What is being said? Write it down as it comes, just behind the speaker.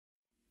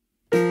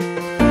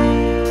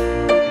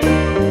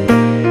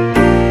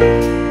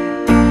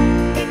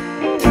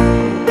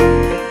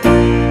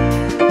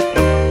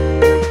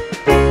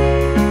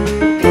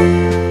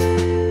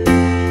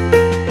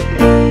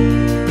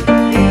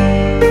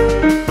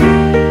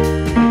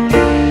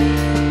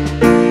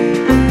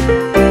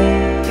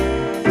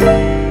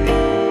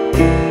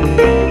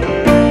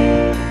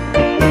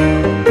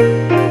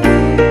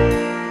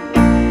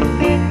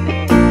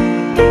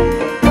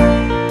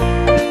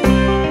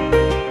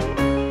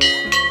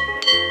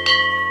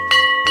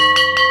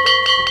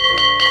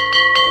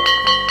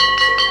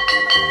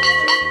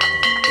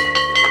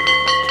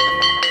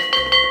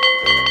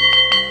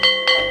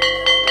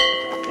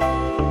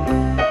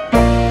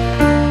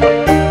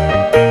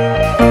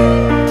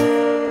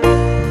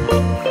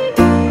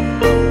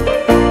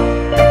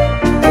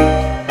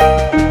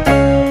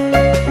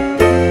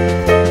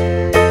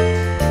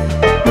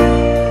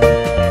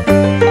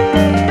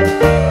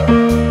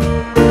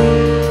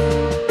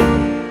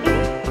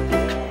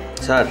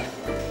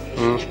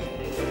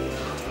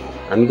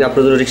আমি কি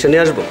আপনার জন্য রিক্সা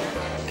নিয়ে আসবো?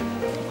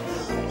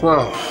 না,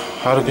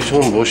 আরো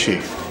কিছুক্ষণ বসি।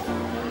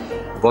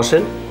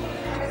 বসেন।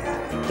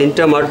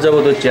 3টা মাস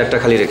যাবত ওই চেয়ারটা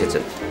খালি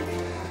রেখেছেন,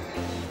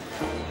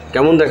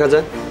 কেমন দেখা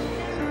যায়?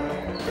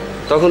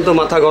 তখন তো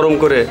মাথা গরম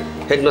করে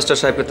হেডমাস্টার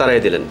সাহেবকে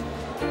তাড়াই দিলেন,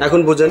 এখন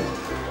বুঝেন?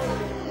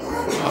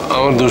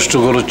 আমার দুষ্ট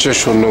গরুর চেয়ে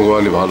শূন্য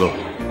গোয়ালই ভালো।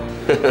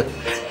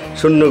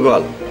 শূন্য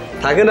গোয়াল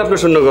থাকেন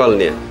আপনার শূন্য গোয়াল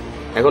নিয়ে।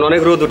 এখন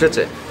অনেক রোদ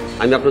উঠেছে,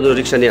 আমি আপনার জন্য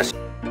রিক্সা নিয়ে আসি।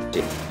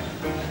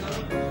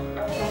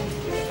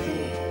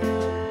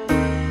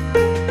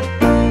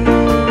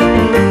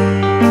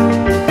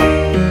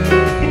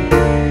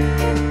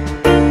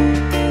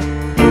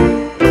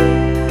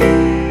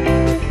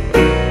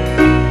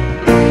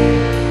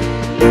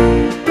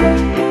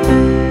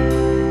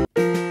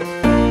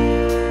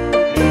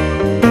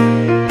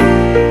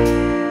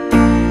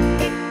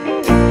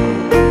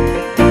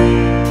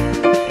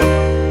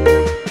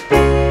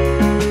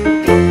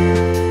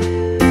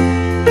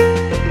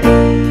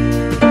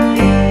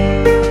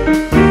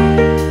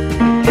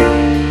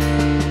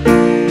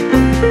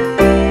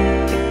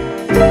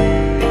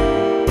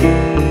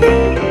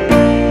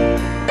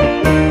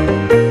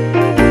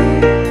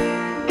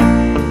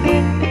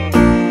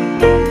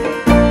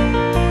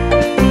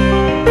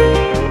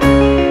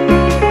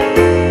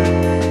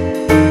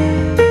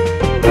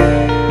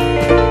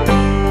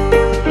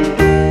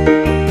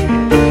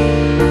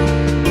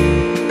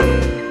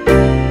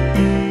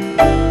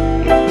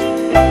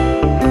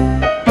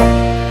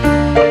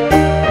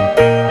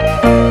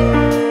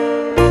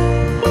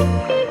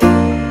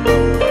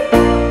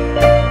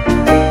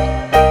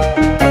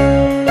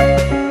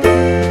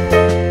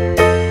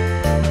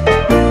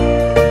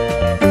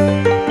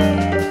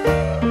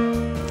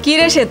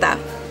 শ্বেতা,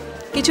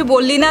 কিছু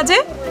বললি না যে?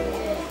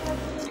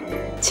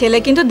 ছেলে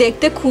কিন্তু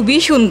দেখতে খুবই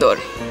সুন্দর,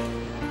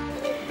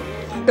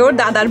 তোর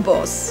দাদার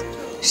বস,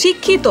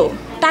 শিক্ষিত,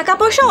 টাকা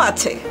পয়সাও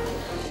আছে,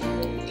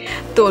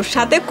 তোর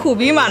সাথে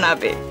খুবই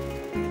মানাবে।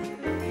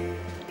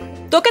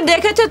 তোকে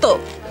দেখেছে তো,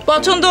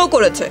 পছন্দও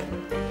করেছে।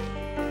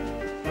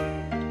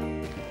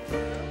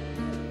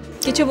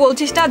 কিছু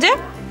বলছিস না যে?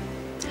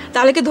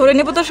 তাহলে কি ধরে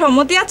নেব তোর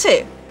সম্মতি আছে?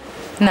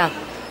 না।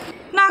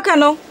 না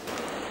কেন?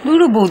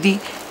 দুরু বৌদি,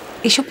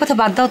 এসব কথা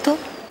বাদ দাও তো।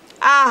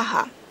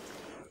 আহা,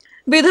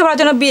 বিধবা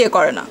যেন বিয়ে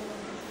করে না।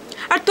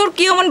 আর তোর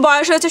কি এমন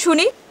বয়স হয়েছে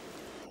শুনি?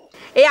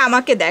 এই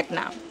আমাকে দেখ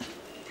না,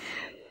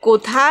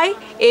 কোথায়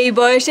এই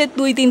বয়সে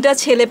 2-3টা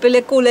ছেলে পেলে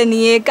কোলে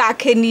নিয়ে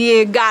কাখে নিয়ে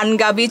গান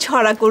গাবি,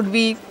 ছড়া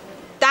করবি,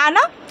 তা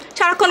না,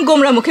 সারাক্ষণ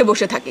গোমরা মুখে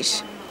বসে থাকিস।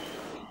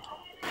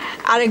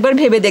 আরেকবার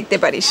ভেবে দেখতে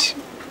পারিস।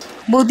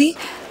 বৌদি,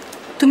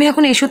 তুমি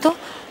এখন এসো তো,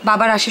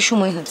 বাবার আসার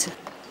সময় হচ্ছে।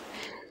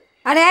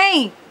 আরে এই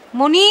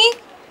মণি,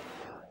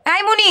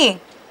 এই মণি,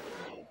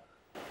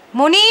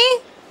 মণি,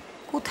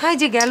 কোথায়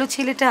যে গেল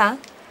ছেলেটা?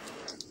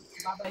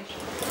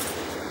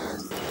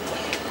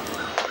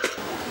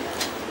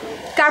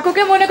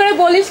 কাকুকে মনে করে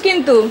বলিস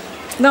কিন্তু।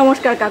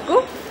 নমস্কার কাকু।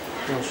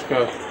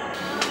 নমস্কার।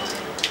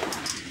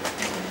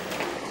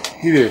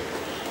 কি রে?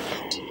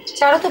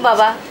 ছাড়ো তো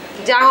বাবা,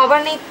 যা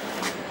হবার নেই।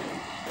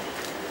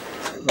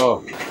 ও,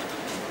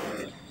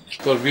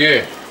 তোর বিয়ে?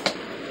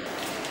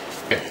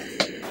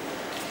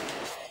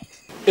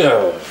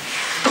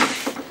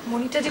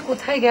 মণিটা যে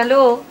কোথায় গেল?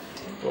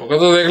 ওকে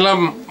তো দেখলাম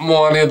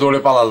মোয়া নিয়ে দৌড়ে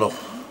পালালো।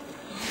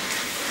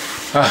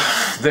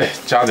 দে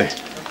চা দে,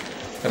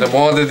 এটা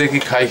মোয়া দে, দেখি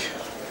খাই।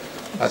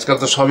 আজকাল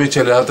তো সবই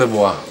ছেলে হাতে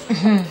মোয়া।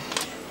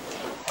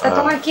 তা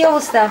তোমার কি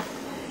অবস্থা?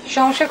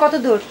 সমস্যা কত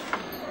দূর?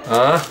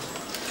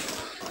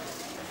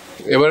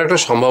 এবার একটা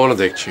সম্ভাবনা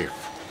দেখছি,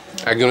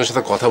 একজনের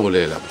সাথে কথা বলে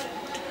এলাম।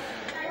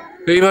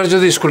 এইবার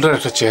যদি স্কুলটার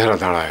একটা চেহারা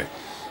দাঁড়ায়,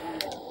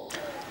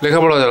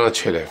 লেখাপড়া জানা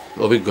ছেলে,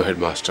 অভিজ্ঞ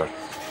হেডমাস্টার,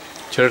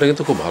 ছেলেটা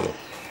কিন্তু খুব ভালো।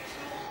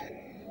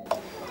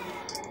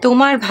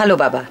 তোমার ভালো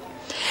বাবা,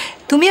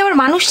 তুমি আবার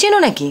মানুষ চেনো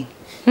নাকি?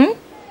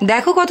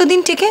 দেখো কতদিন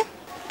টেকে।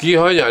 কি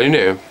হয় জানি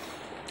না,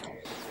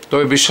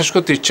 তবে বিশ্বাস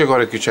করতে ইচ্ছে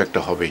করে কিছু একটা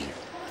হবেই।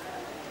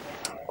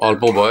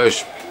 অল্প বয়স,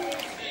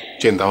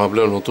 চিন্তা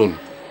ভাবনা নতুন,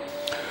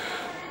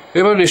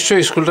 এবার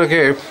নিশ্চয়ই স্কুলটাকে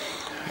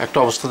একটা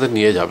অবস্থাতে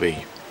নিয়ে যাবেই।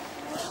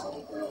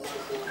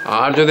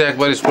 আর যদি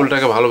একবার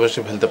স্কুলটাকে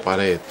ভালোবেসে ফেলতে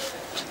পারে,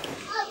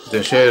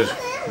 দেশের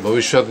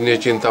ভবিষ্যৎ নিয়ে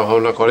চিন্তা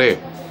ভাবনা করে,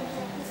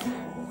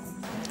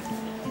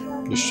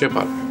 নিশ্চয়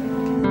পারবে।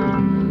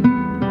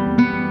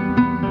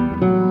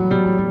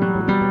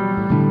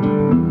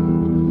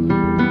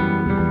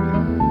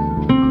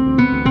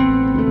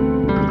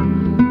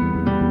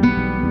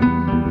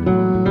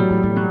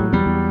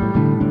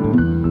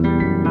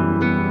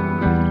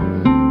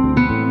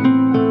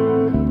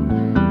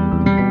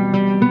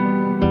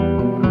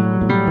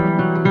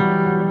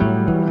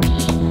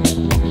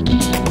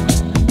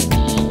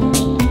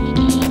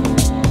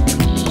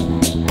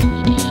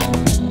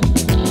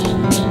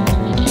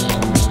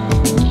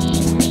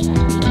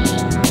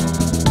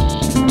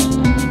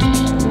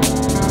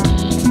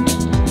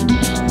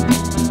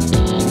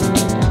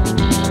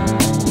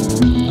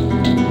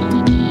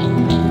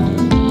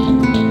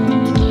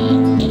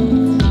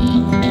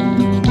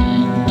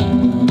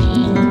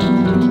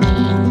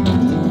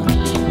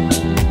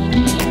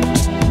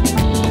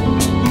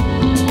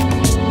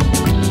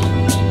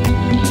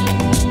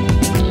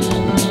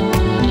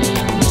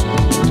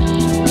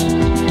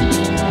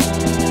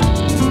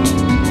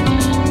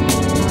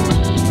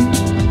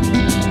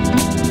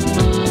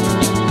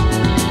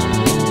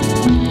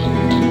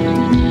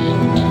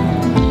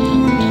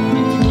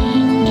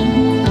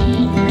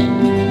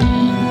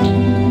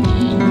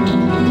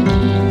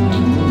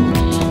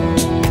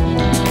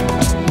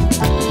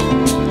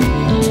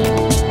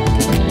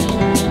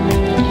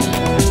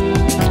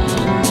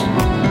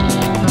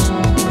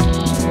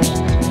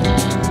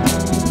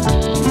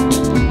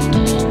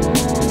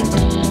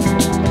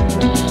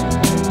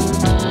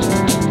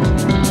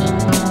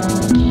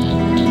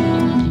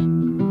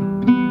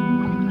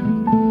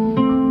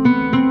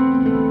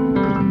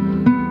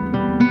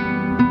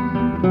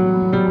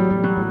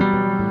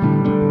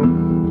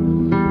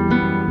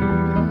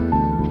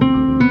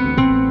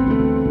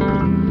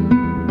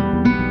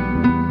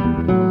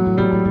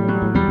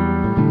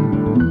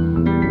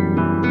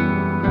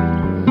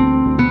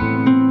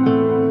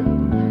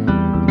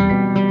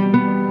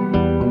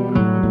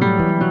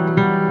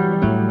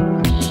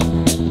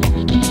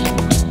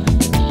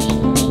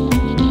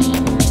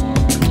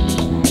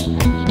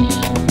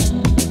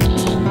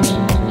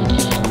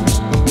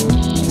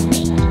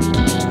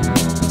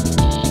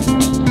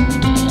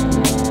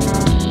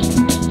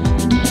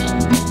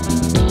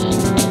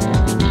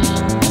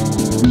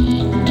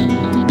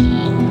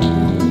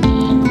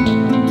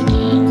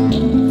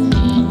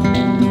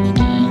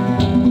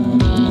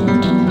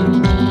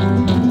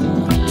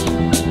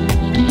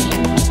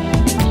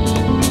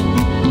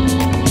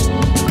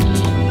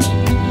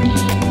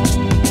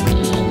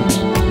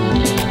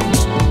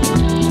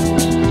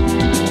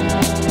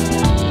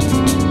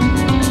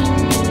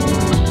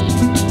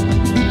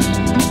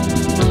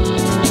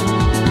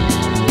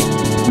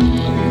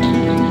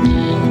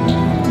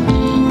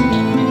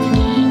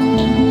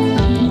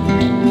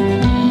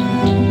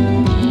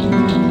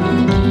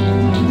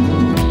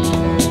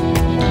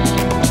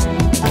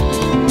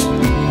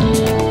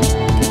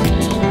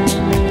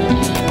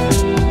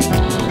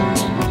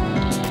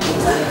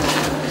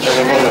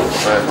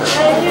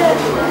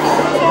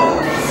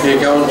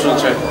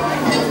 চলছে?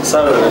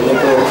 স্যার এমনি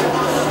তো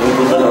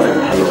অনেক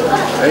ভালো।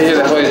 এই যে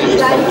দেখো, এই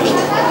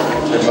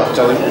যে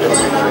বাচ্চাদের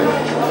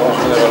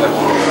পড়াশোনা বলে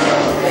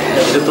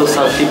এটা তো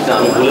স্যার ঠিক না,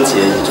 আমি বলেছি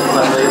কিছুক্ষণ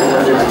আসলে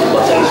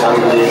বাচ্চাকে গান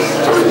দিয়ে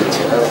চলে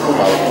দিচ্ছে, খুব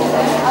ভালো।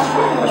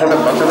 আসলে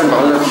বাচ্চাদের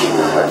বাংলা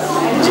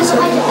জি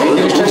স্যার এই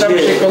জিনিসটা আমি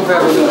শিক্ষক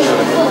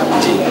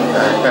জি।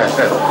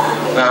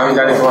 না আমি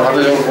জানি তোমার হাতে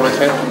যখন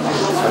পড়েছে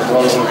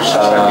তোমার উপর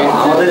বিশ্বাস রাখি।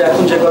 আমাদের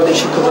এখন যে কয়েকজন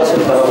শিক্ষক আছেন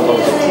তারা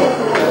মোটামুটি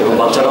এবং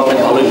বাচ্চারা অনেক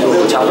ভালো ইমপ্রুভ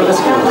করছে। আপনার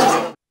কাছে কেমন হচ্ছে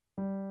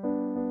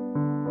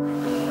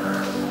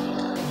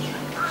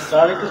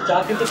স্যার? একটু চা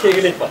কিন্তু খেয়ে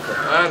গেলেই পারতেন।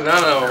 না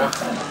না বাবা,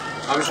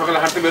 আমি সকালে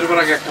হাঁটতে বেরোবার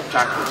আগে একটা কাপ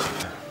চা খেয়েছি।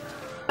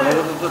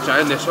 আমারও তো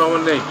চায়ের নেশা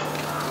আমার নেই।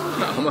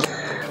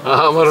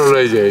 আমারও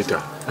রয়ে যায় এটা।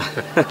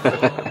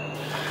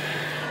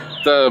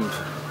 তা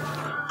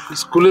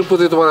স্কুলের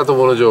প্রতি তোমার এত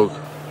মনোযোগ,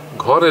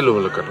 ঘর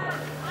এলোমেলো কেন?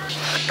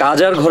 কাজ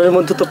আর ঘরের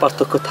মধ্যে তো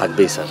পার্থক্য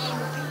থাকবেই স্যার।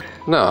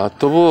 না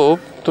তবুও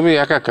তুমি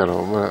একা কেন?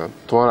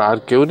 তোমার আর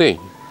কেউ নেই?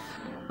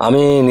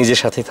 আমি নিজের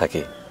সাথেই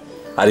থাকি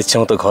আর ইচ্ছে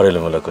মতো ঘর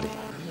এলোমেলো করি।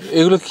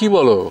 এগুলো কি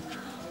বলো?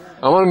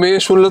 আমার মেয়ে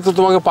শুনলে তো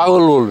তোমাকে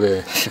পাগল বলবে।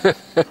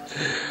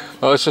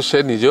 অবশ্য সে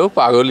নিজেও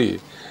পাগলই।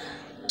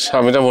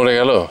 স্বামীটা মরে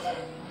গেল,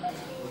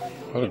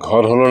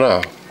 ঘর হলো না,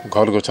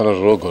 ঘর গোছানোর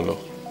রোগ হলো,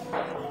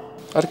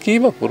 আর কি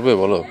বা করবে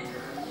বলো?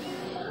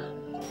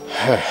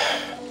 হ্যাঁ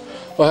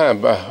ও হ্যাঁ,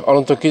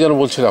 অনন্ত কি যেন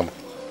বলছিলাম।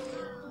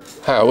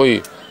 হ্যাঁ ওই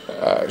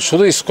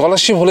শুধু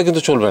স্কলারশিপ হলে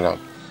কিন্তু চলবে না।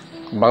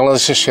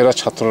 বাংলাদেশের সেরা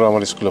ছাত্ররা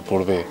আমার স্কুলে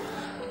পড়বে,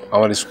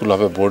 আমার স্কুল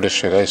হবে বোর্ডের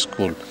সেরা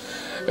স্কুল।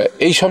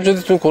 এই সব যদি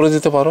তুমি করে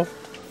দিতে পারো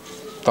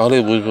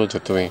তাহলেই বুঝবো যে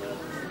তুমি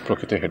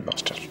প্রকৃত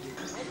হেডমাস্টার।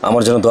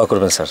 আমার জন্য দোয়া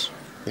করবেন স্যার।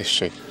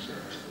 নিশ্চয়ই।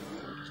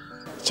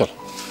 চলো।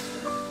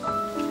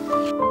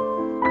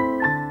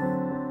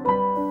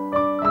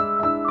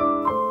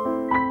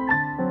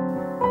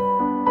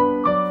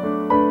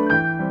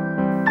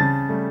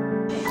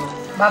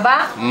 বাবা,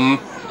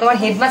 তোমার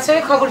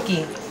হেডমাস্টারের খবর কি?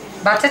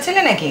 বাচ্চা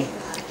ছেলে নাকি?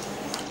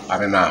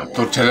 আরে না,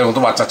 তোর ছেলের মতো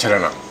বাচ্চা ছেলে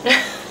না,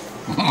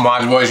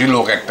 মাঝ বয়সী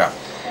লোক একটা।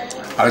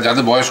 আর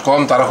যাদের বয়স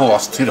কম তারা খুব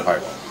অস্থির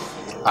হয়,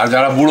 আর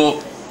যারা বুড়ো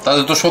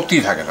তাদের তো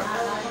শক্তিই থাকে না।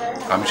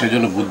 আমি সেই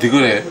জন্য বুদ্ধি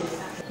করে।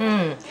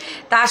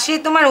 তা সে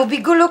তোমার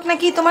অভিজ্ঞ লোক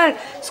নাকি তোমার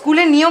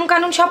স্কুলের নিয়ম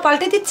কানুন সব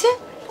পাল্টে দিচ্ছে?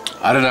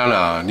 আরে না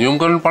না, নিয়ম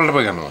কানুন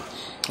পাল্টাবে কেন?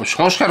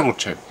 সংস্কার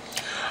করছে।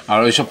 আর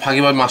ওইসব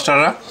ফাঁকিবাজ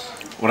মাস্টাররা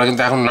ওরা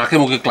কিন্তু এখন নাকে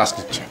মুখে ক্লাস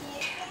নিচ্ছে।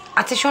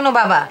 আচ্ছা শোনো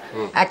বাবা,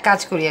 এক কাজ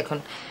করি, এখন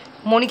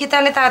মনিকে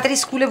তাহলে তাড়াতাড়ি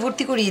স্কুলে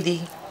ভর্তি করিয়ে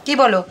দিই, কি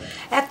বলো?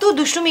 এত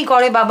দুষ্টুমি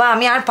করে বাবা,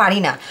 আমি আর পারি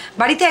না,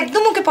 বাড়িতে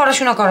একদম ওকে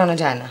পড়াশোনা করানো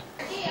যায় না।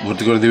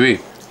 ভর্তি করে দিবি?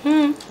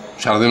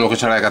 সারাদিন ওকে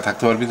ছাড়া একা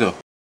থাকতে পারবি তো?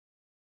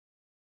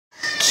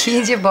 কি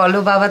যে বলো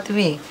বাবা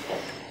তুমি,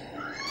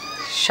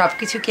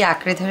 সবকিছু কি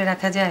আঁকড়ে ধরে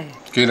রাখা যায়?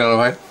 কি না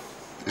ভাই,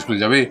 স্কুল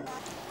যাবি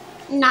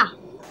না?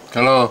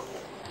 কেন?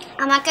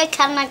 আমাকে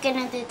খেলনা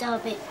কিনে দিতে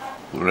হবে।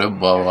 ওরে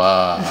বাবা।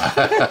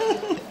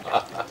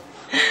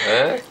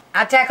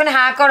 আচ্ছা এখন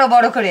হা করো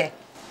বড় করে,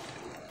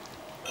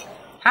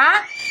 হ্যাঁ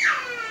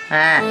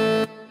হ্যাঁ।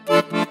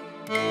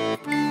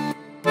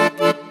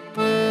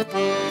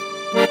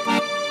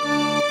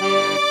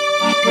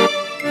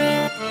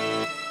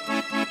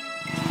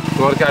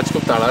 তোমার কি আজ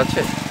খুব তাড়া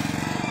আছে?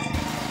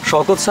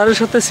 শওকত স্যারের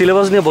সাথে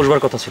সিলেবাস নিয়ে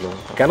বসবার কথা ছিল।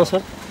 কেন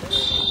স্যার?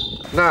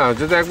 না,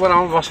 যদি একবার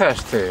আমার বাসায়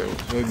আসতে,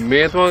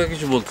 মেয়ে তোমাকে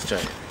কিছু বলতে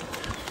চায়।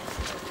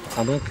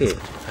 আমাকে?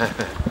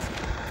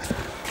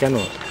 কেন?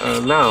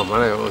 না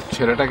মানে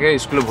ছেলেটাকে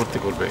স্কুলে ভর্তি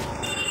করবে,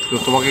 তো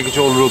তোমাকে কিছু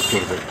অনুরোধ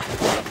করবে।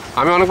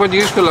 আমি অনেকবার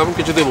জিজ্ঞেস করলাম,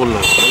 কিছুতেই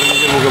বললাম,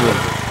 নিজের মুখে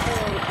বলবে।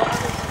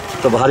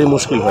 তো ভারী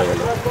মুশকিল হয়ে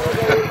গেল।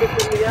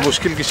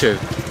 মুশকিল কিসের?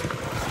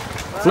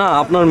 না,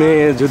 আপনার মেয়ে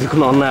যদি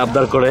কোনো অন্যায়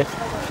আবদার করে।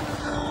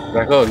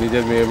 দেখো,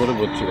 নিজের মেয়ে বলে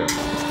বলছি না,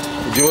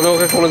 জীবনে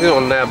ওকে কোনোদিন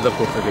অন্যায় আবদার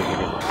করতে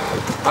দেখিনি।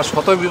 আর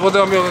শত বিপদে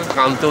আমি ওকে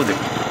কাঁদতেও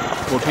দেখি,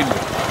 কঠিন।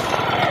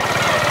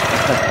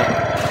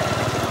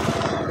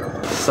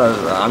 স্যার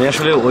আমি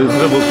আসলে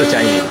ওইভাবে বলতে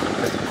চাইনি।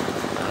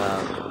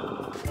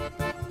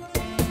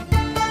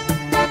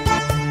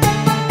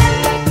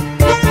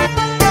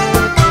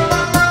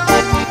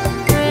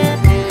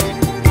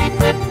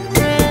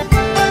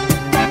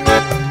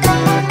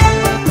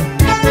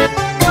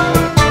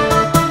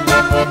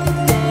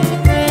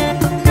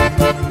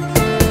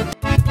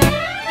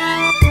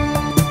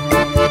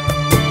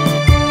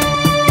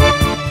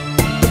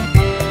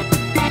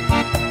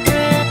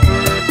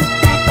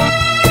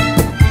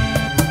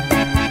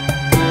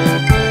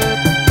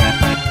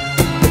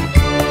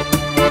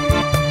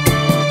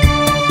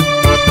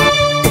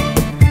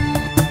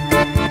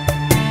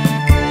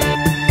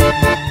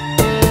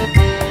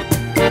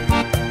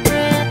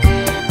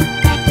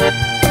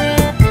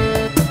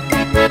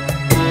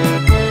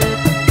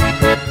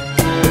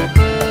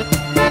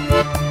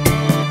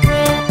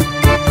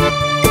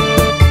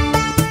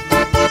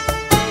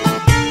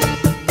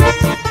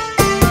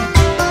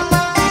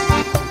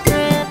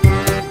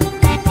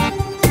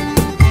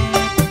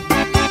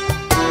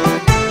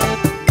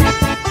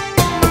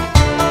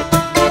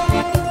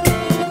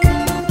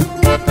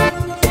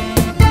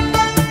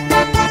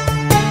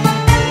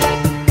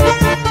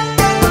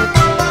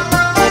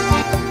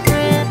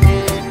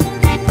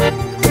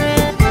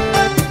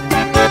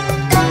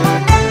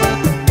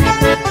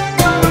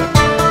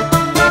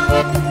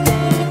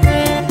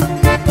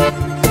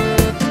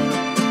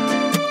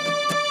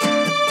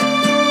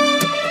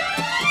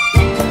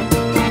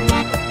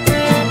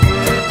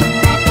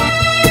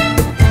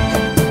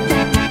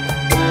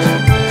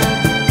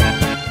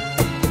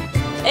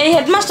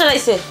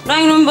 আইছে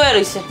ড্রয়িং রুম বয়ে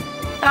রইছে।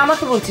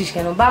 আমাকে বলছিস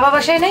কেন? বাবা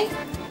বাসায় নাই?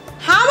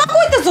 হামা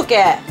কইতেছো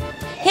কে?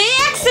 হে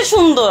একসে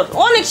সুন্দর,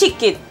 অনেক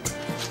শিক্ষিত।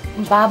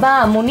 বাবা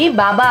মনি,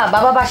 বাবা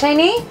বাবা বাসায়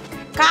নেই?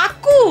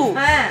 কাকু?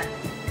 হ্যাঁ।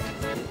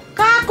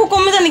 কাকু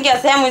কমে জানি কি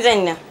আছে আমি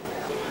জানি না।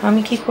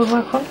 আমি কি করবো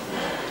এখন?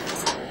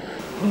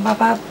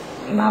 বাবা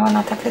বাবা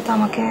না থাকলে তো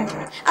আমাকে।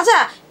 আচ্ছা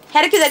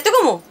হ্যাঁ কি যাইতে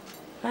কমু?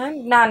 হ্যাঁ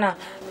না না,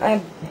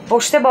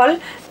 বসতে বল।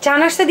 চা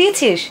নাস্তা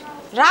দিয়েছিস?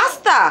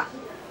 রাস্তা?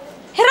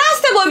 হে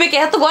রাস্তা বইবে কে?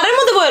 এত ঘরের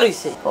মধ্যে বয়ে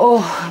রইছে।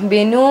 ওহ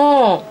বেনু,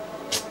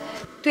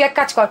 তুই এক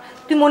কাজ কর,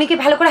 তুই মনিকে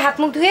ভালো করে হাত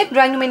মুখ ধুয়ে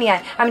ড্রয়িং রুমে নিয়ে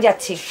আয়, আমি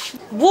যাচ্ছি।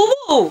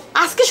 বুবু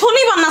আজকে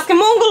শনিবার না, আজকে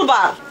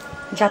মঙ্গলবার।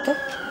 যা তো,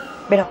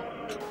 বেরো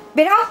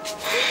বেরো।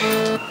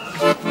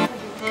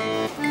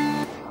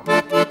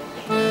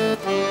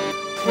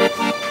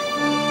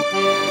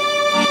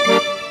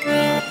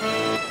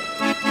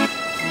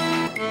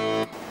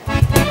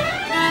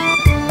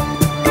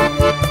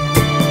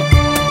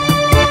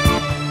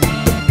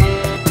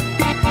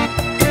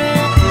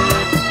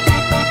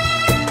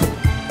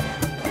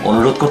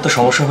 অনুরোধ করতে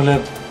সমস্যা হলে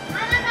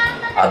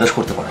আদেশ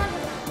করতে পারেন।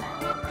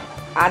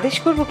 আদেশ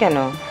করব কেন?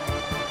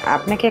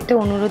 আপনাকে একটা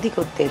অনুরোধই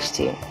করতে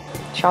এসেছি।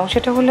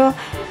 সমস্যাটা হলো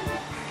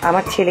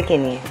আমার ছেলেকে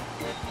নিয়ে।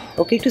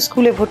 ওকে একটু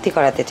স্কুলে ভর্তি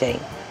করাতে চাই।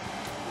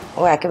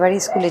 ও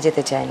একেবারেই স্কুলে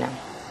যেতে চায় না।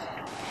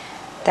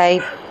 তাই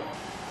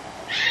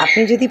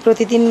আপনি যদি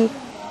প্রতিদিন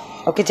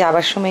ওকে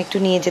যাবার সময় একটু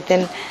নিয়ে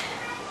যেতেন।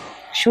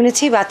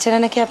 শুনেছি বাচ্চারা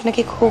নাকি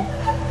আপনাকে খুব।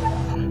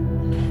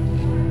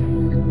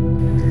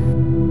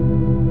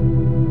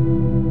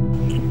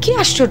 কি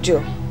আশ্চর্য!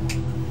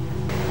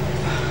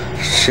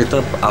 সেটা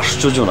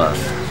আশ্চর্য না,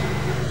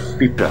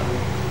 পিঁপড়া।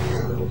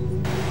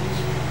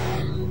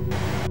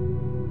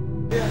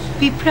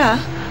 পিঁপড়া?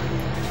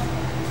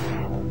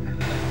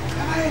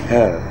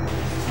 হ্যাঁ,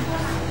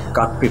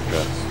 কাঠ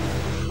পিঁপড়া।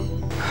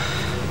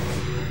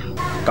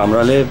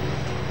 কামড়ালে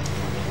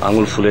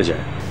আঙুল ফুলে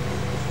যায়,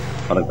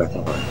 অনেক ব্যথা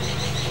হয়।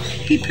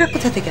 পিঁপড়া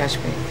কোথা থেকে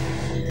আসবে?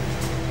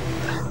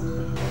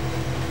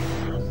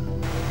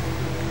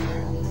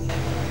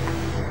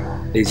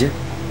 এই যে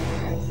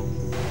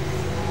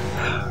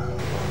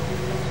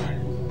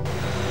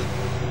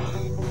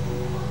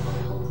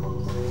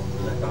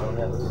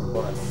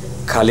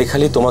খালি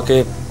খালি তোমাকে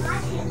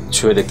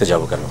ছুঁয়ে দেখতে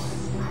যাব কেন?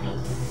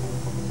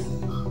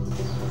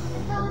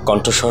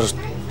 কণ্ঠস্বর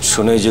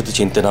শুনেই যদি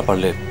চিনতে না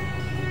পারলে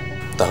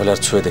তাহলে আর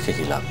ছুঁয়ে দেখে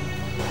কি লাভ?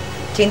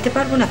 চিনতে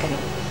পারবো না কেন?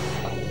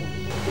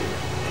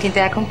 কিন্তু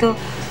এখন তো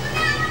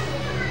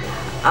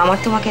আমার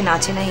তোমাকে না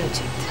চেনাই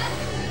উচিত,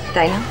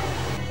 তাই না?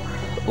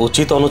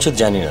 উচিত অনুচিত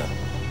জানি না,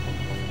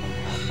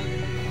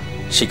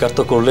 স্বীকার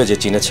তো করলে যে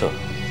চিনেছ।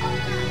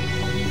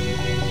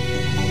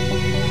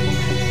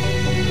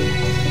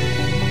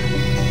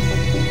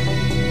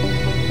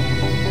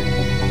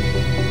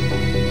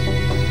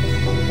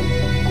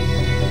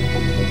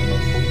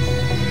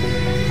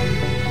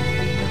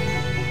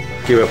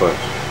 কি ব্যাপার,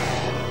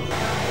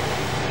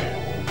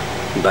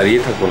 দাঁড়িয়ে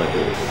থাকবো না?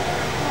 কেউ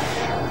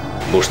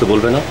বসতে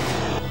বলবে না?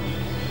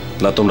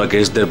 না তোমরা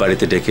গেস্টদের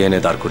বাড়িতে ডেকে এনে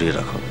দাঁড় করিয়ে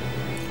রাখো?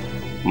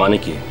 মানে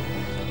কি,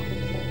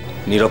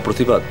 নীরব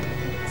প্রতিবাদ?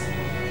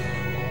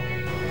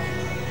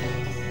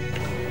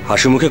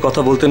 হাসি মুখে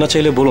কথা বলতে না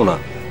চাইলে বলো না,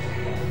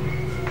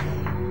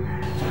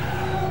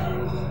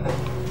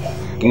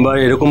 কিংবা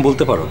এরকম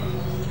বলতে পারো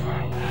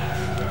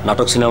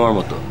নাটক সিনেমার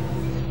মতো,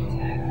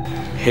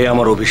 হে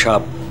আমার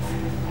অভিশাপ,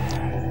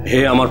 হে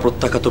আমার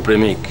প্রত্যাখ্যাত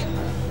প্রেমিক,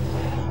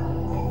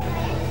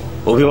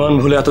 অভিমান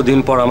ভুলে এতদিন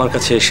পর আমার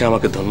কাছে এসে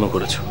আমাকে ধন্য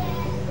করেছ।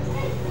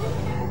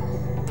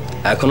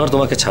 এখন আর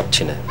তোমাকে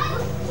ছাড়ছি না।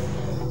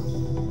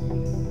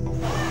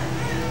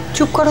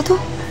 চুপ করো তো।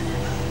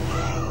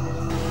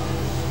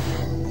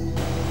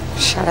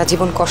 সারা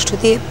জীবন কষ্ট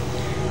দিয়ে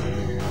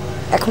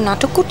এখন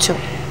নাটক করছো?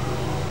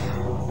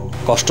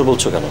 কষ্ট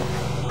বলছো কেন?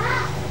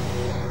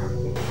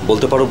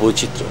 বলতে পারো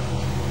বৈচিত্র্য।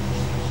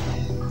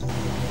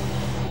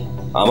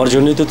 আমার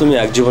জন্যই তো তুমি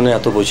এক জীবনে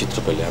এত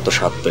বৈচিত্র্য পেলে, এত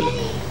স্বাদ পেলে।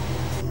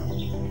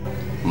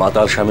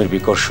 মাতাল স্বামীর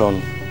বিকর্ষণ,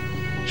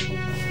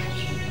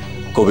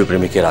 কবি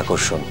প্রেমিকের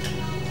আকর্ষণ।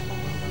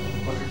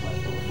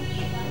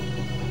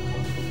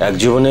 এক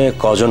জীবনে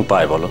কজন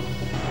পায় বলো?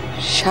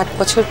 7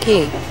 বছর কি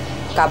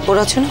কাব্য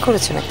রচনা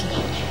করেছো নাকি?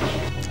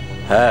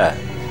 হ্যাঁ,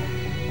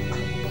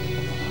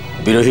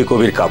 বিরোহী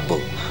কবির কাব্য।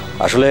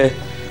 আসলে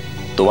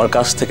তোমার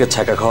কাছ থেকে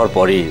ছ্যাঁকা খাওয়ার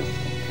পরই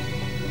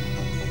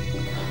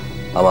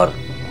আমার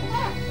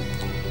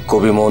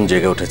কবি মন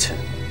জেগে উঠেছে।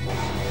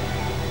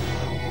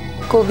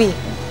 কবি?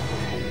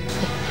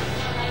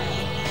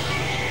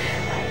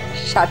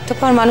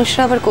 স্বার্থপর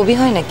মানুষরা আবার কবি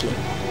হয় নাকি?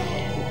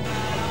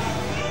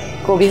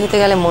 কবি হতে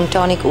গেলে মনটা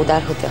অনেক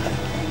উদার হতে হয়।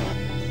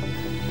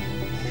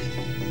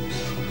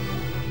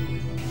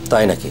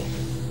 তাই নাকি?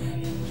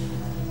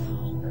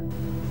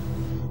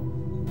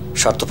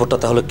 স্বার্থপরটা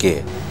তাহলে কে?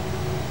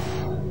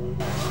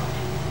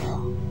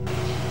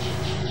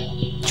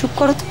 চুপ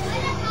করো তো।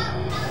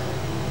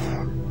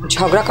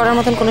 ঝগড়া করার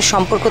মতন কোনো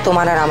সম্পর্ক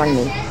তোমার আর আমার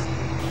নেই।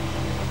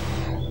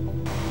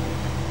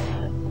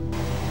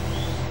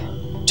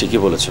 ঠিকই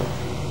বলেছ।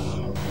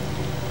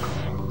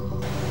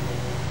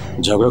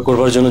 ঝগড়া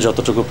করবার জন্য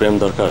যতটুকু প্রেম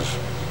দরকার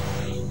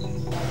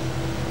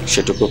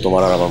সেটুকু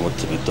তোমার আর আমার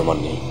মধ্যে বিদ্যমান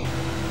নেই।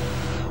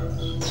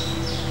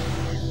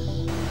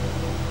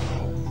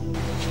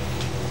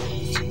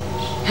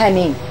 হ্যাঁ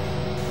নেই,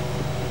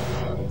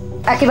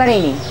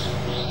 একেবারেই নেই।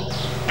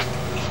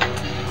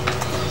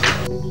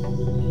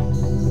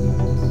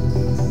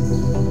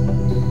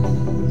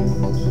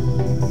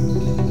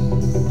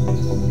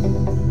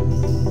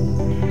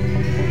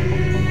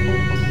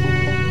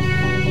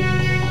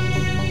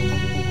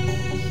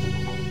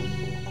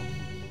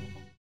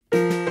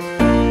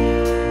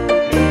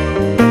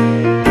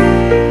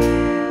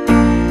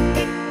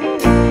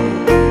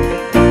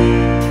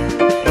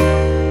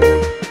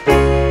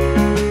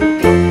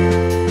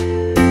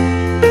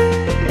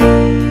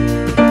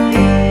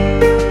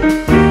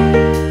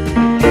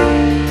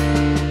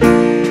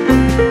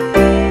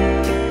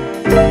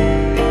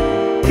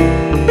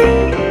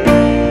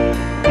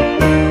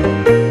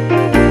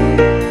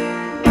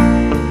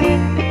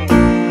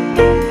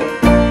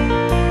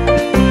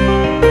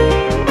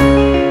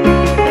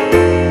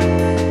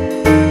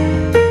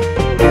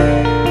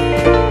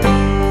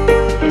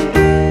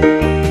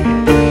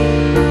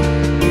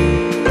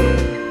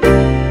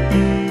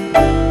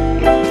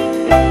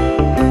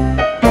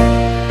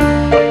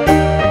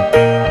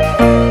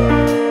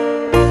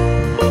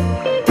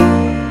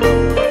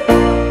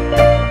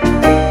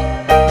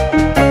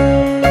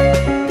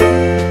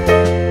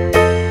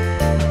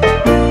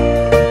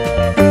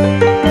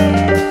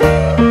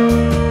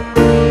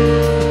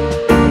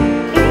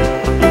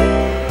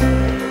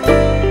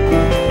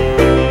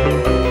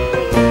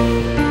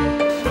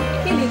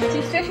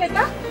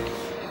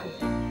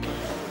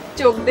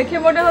 চোখ দেখে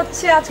মনে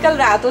হচ্ছে আজকাল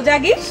রাতও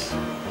জাগিস।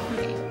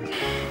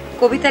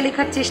 কবিতা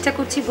লেখার চেষ্টা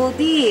করছি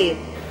বৌদি,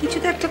 কিছু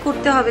তো একটা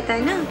করতে হবে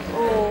তাই না?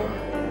 ও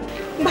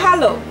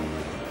ভালো,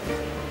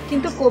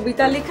 কিন্তু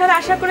কবিতা লেখার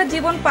আশা করে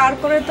জীবন পার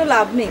করে তো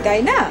লাভ নেই,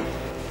 তাই না?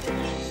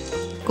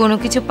 কোনো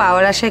কিছু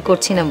পাওয়ার আশায়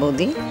করছি না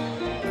বৌদি।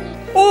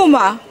 ও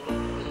মা,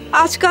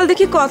 আজকাল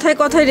দেখি কথায়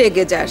কথায়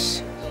রেগে যাস।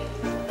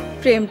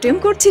 প্রেম টেম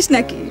করছিস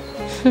নাকি?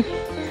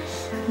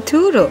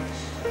 ধুরো,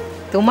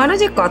 তোমারও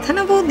যে কথা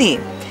না বৌদি,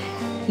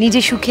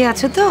 নিজে সুখে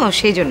আছো তো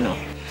সেই জন্য।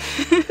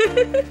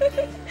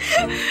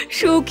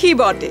 সুখী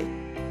বটে,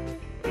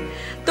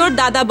 তোর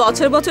দাদা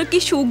বছর বছর কি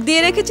সুখ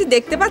দিয়ে রেখেছি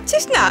দেখতে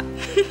পাচ্ছিস না?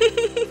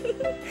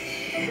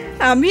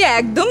 আমি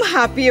একদম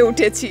হাঁপিয়ে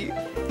উঠেছি।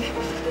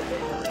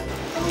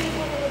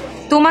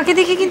 তোমাকে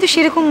দেখে কিন্তু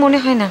সেরকম মনে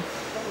হয় না।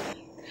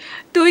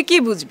 তুই কি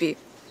বুঝবি,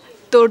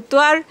 তোর তো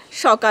আর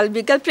সকাল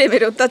বিকাল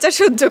প্রেমের অত্যাচার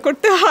সহ্য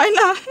করতে হয়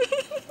না।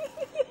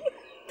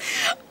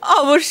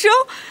 অবশ্য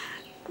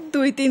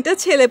 2-3টা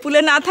ছেলেপুলে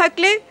না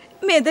থাকলে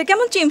মেয়েদের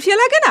কেমন চিমসিয়ে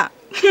লাগে না,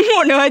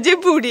 মনে হয় যে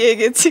বুড়িয়ে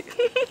গেছি।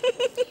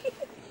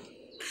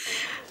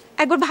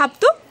 একবার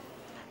ভাবতো,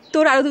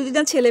 তোর আরো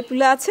 2-3টা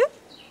ছেলেপুলে আছে,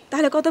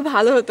 তাহলে কত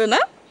ভালো হতো না?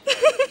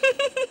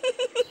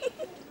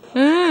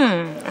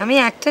 আমি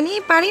একটা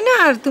নিয়ে পারি না,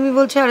 আর তুমি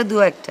বলছো আরো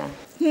 2-1টা।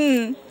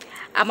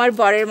 আমার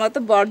বরের মতো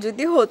বর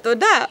যদি হতো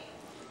না,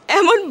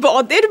 এমন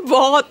বদের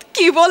বদ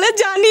কি বলে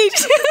জানিস?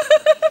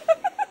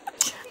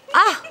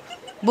 আহ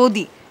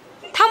বৌদি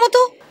থামো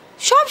তো,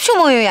 সব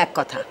সময় ওই এক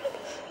কথা।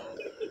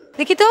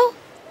 দেখি তো,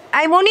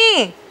 আই মনি,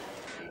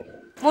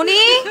 মনি।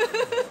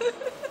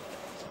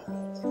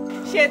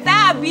 সেটা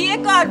বিয়ে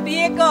কর,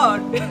 বিয়ে কর।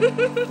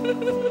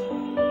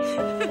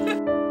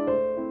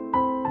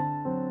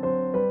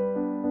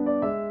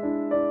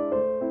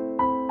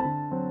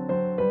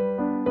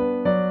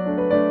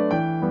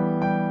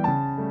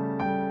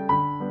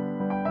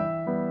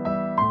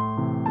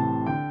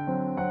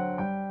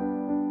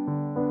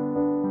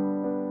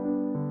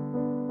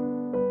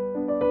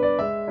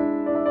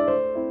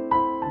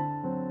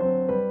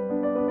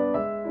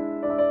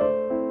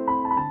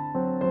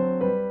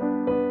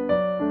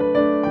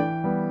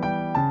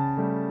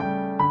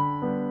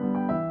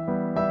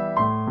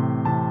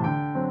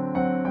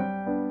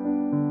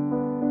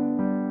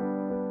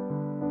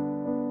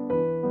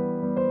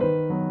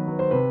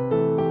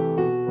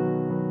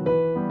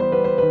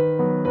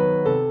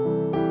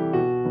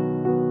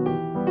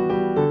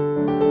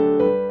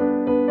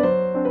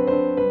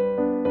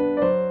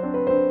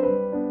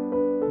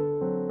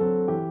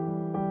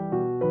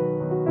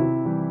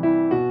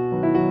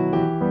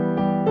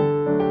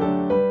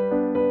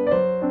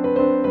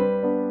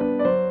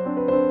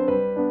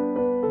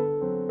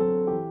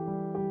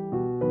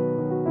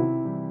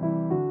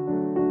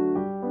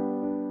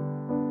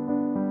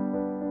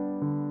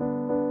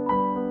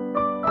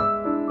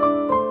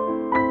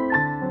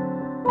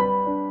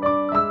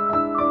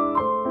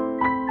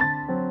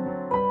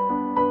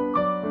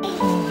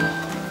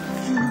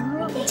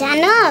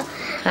 জানো,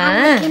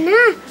 আমাকে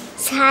না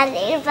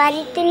স্যারের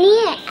বাড়িতে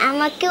নিয়ে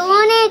আমাকে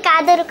অনেক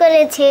আদর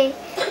করেছে।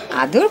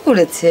 আদর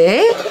করেছে?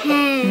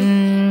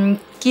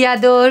 কি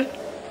আদর?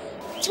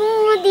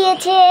 চুমু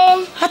দিয়েছে।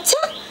 আচ্ছা,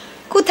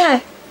 কোথায়?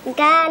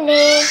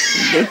 গালে।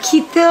 দেখি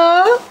তো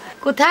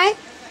কোথায়।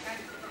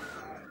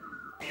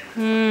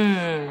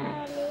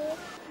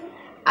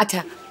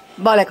 আচ্ছা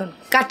বল, এখন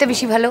কারটা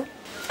বেশি ভালো?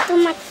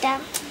 তোমারটা।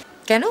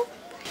 কেন?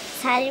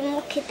 স্যারের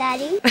মুখে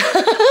দাড়ি।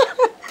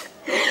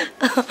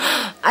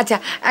 আচ্ছা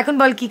এখন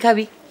বল কি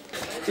খাবি?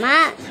 মা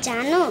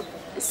জানো,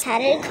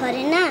 স্যারের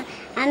ঘরে না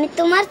আমি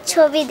তোমার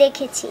ছবি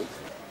দেখেছি।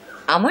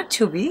 আমার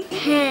ছবি?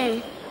 হ্যাঁ।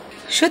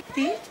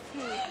 সত্যি?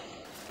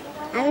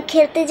 আমি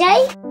খেলতে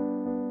যাই।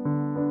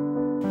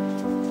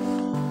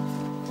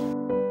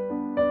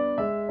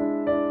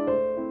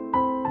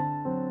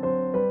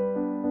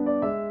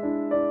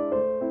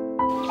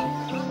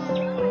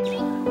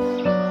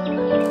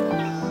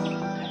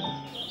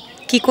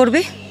 কি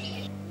করবে?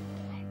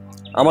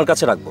 আমার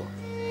কাছে রাখবো,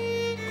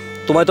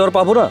 তোমায় তো আর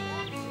পাবো না।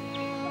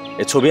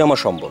 এ ছবি আমার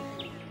সম্বল।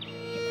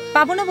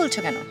 পাবো না বলছো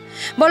কেন?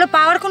 বলো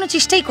পাওয়ার কোনো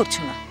চেষ্টাই করছো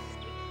না।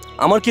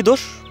 আমার কি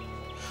দোষ?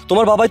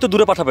 তোমার বাবাই তো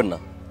দূরে পাঠাবেন না,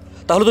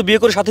 তাহলে তো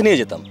বিয়ে করে সাথে নিয়ে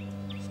যেতাম।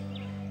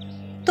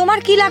 তোমার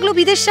কি লাগলো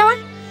বিদেশ যাওয়ার?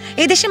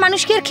 এই দেশে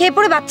মানুষ কি আর খেয়ে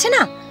পড়ে বাঁচছে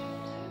না?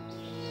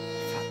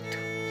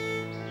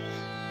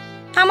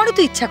 আমারও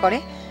তো ইচ্ছা করে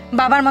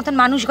বাবার মতন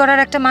মানুষ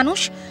গড়ার একটা মানুষ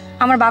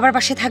আমার বাবার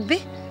পাশে থাকবে,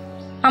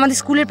 আমাদের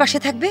স্কুলের পাশে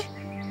থাকবে।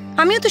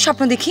 আমিও তো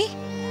স্বপ্ন দেখি।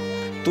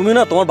 তুমি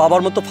না তোমার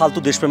বাবার মতো ফালতু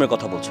দেশপ্রেমের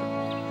কথা বলছো।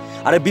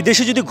 আরে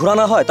বিদেশে যদি ঘোরা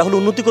না হয় তাহলে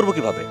উন্নতি করবো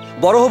কিভাবে,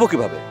 বড় হবো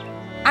কিভাবে?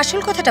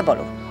 আসল কথাটা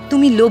বলো।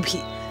 তুমি লোভী।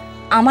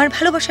 আমার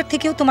ভালোবাসার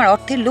থেকেও তোমার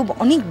অর্থের লোভ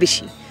অনেক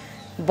বেশি।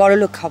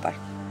 বড়লোক হবার,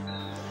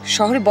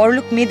 শহরে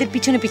বড়লোক মেয়েদের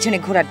পিছনে পিছনে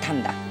ঘোরার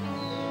ধান্দা।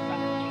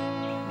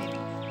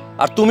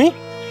 আর তুমি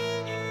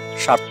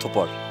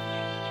স্বার্থপর।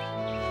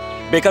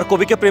 বেকার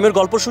কবিকে প্রেমের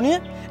গল্প শুনিয়ে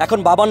এখন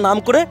বাবার নাম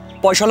করে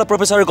পয়সাওয়ালা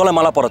প্রফেসরের গলায়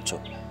মালা পরাচ্ছ।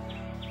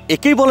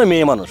 একেই বলে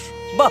মেয়ে মানুষ।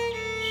 বাহ!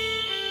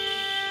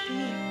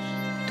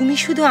 তুমি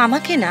শুধু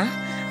আমাকে না,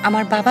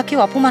 আমার বাবাকে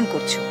অপমান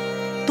করছো।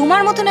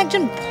 তোমার মতন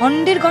একজন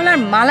ভণ্ডের গলার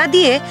মালা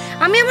দিয়ে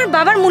আমি আমার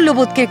বাবার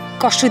মূল্যবোধকে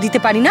কষ্ট দিতে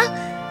পারি না।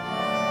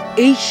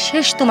 এই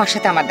শেষ তোমার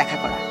সাথে আমার দেখা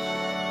করা।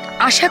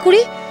 আশা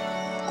করি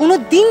কোনো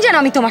দিন যেন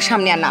আমি তোমার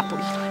সামনে আর না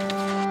পড়ি।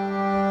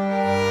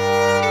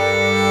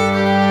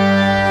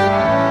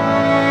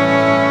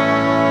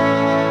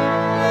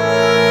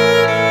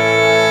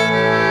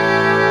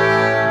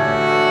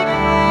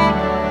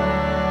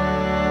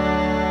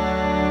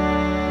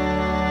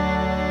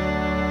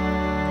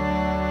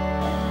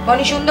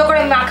 বনি সুন্দর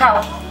করে মাখাও,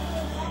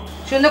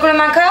 সুন্দর করে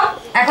মাখাও।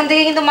 এখন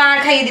থেকে কিন্তু মা আর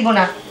খাইয়ে দিব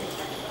না।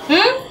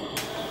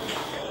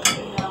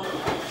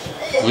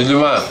 বুঝলি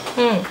মা,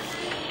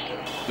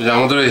 যে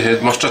আমাদের এই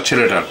হেডমাস্টার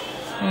ছেলেটার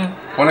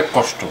অনেক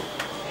কষ্ট।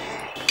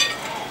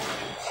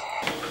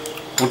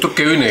 ও তো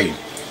কেউই নেই,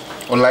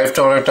 ওর লাইফটা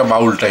অনেকটা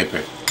বাউল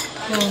টাইপের।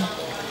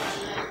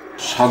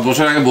 7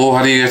 বছর আগে বউ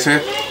হারিয়ে গেছে,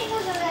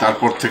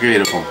 তারপর থেকে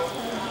এরকম।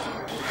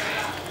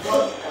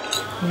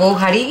 বউ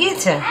হারিয়ে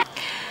গিয়েছে?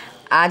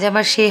 আজ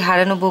আবার সেই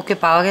হারানো বউকে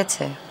পাওয়া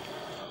গেছে।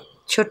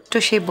 ছোট্ট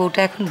সেই বউটা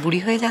এখন বুড়ি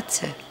হয়ে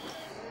যাচ্ছে।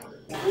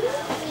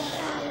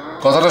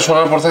 কথাটা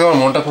শোনার পর থেকে আমার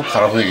মনটা খুব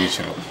খারাপ হয়ে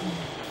গিয়েছিল।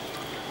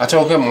 আচ্ছা,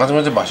 ওকে মাঝে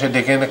মাঝে বাসায়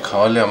ডেকে এনে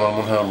খাওয়ালে আমার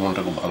মনে হয় ওর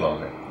মনটা খুব ভালো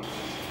হবে।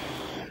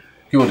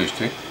 কি বলিস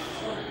তুই?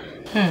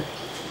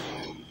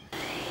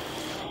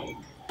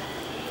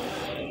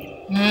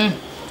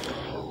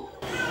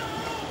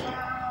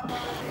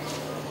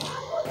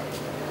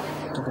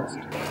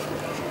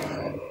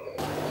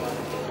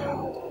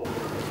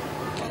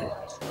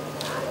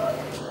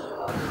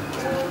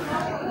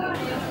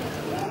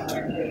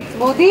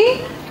 বৌদি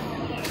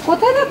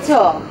কোথায় যাচ্ছ?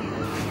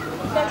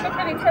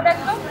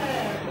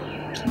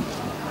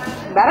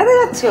 বেড়াতে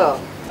যাচ্ছ?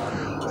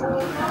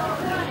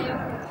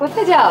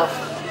 কোথায় যাও?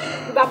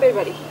 বাপের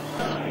বাড়ি।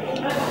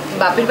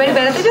 বাপের বাড়ি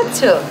বেড়াতে যাচ্ছ?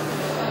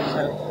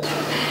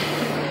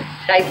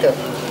 তাই তো।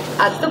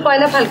 আজ তো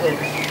পয়লা ফাল্গুন,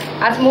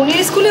 আজ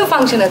মনির স্কুলেও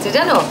ফাংশন আছে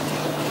জানো?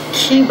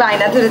 কি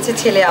বায়না ধরেছে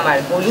ছেলে আমার,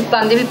 হলুদ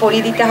পাঞ্জাবি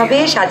পরিয়ে দিতে হবে,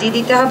 সাজিয়ে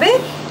দিতে হবে।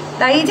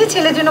 তাই যে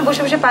ছেলের জন্য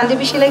বসে বসে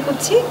পাঞ্জাবি সেলাই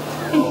করছি।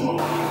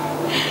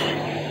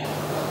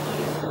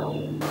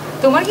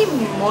 তোমার কি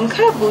মন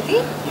খারাপ বৌদি?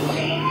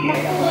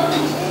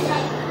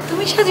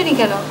 তুমি সাজুনি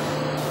কেন?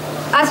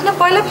 আজ না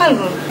পয়লা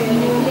ফাল্গুন।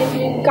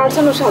 কার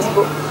জন্য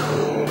সাজবো?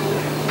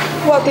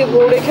 কুয়াতে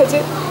বউ রেখেছে।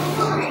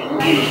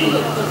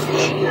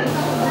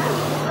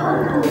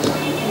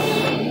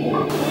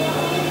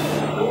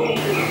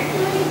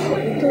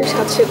 তুই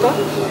সাজছে তা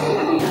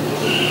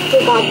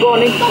তোর ভাগ্য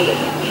অনেক ভালো।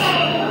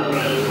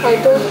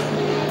 হয়তো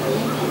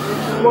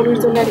মনির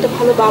জন্য একটা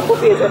ভালো বাপও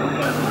পেয়ে যাবে।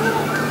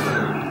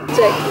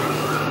 যাই,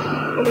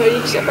 ওরা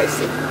রিক্সা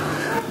পাইছে।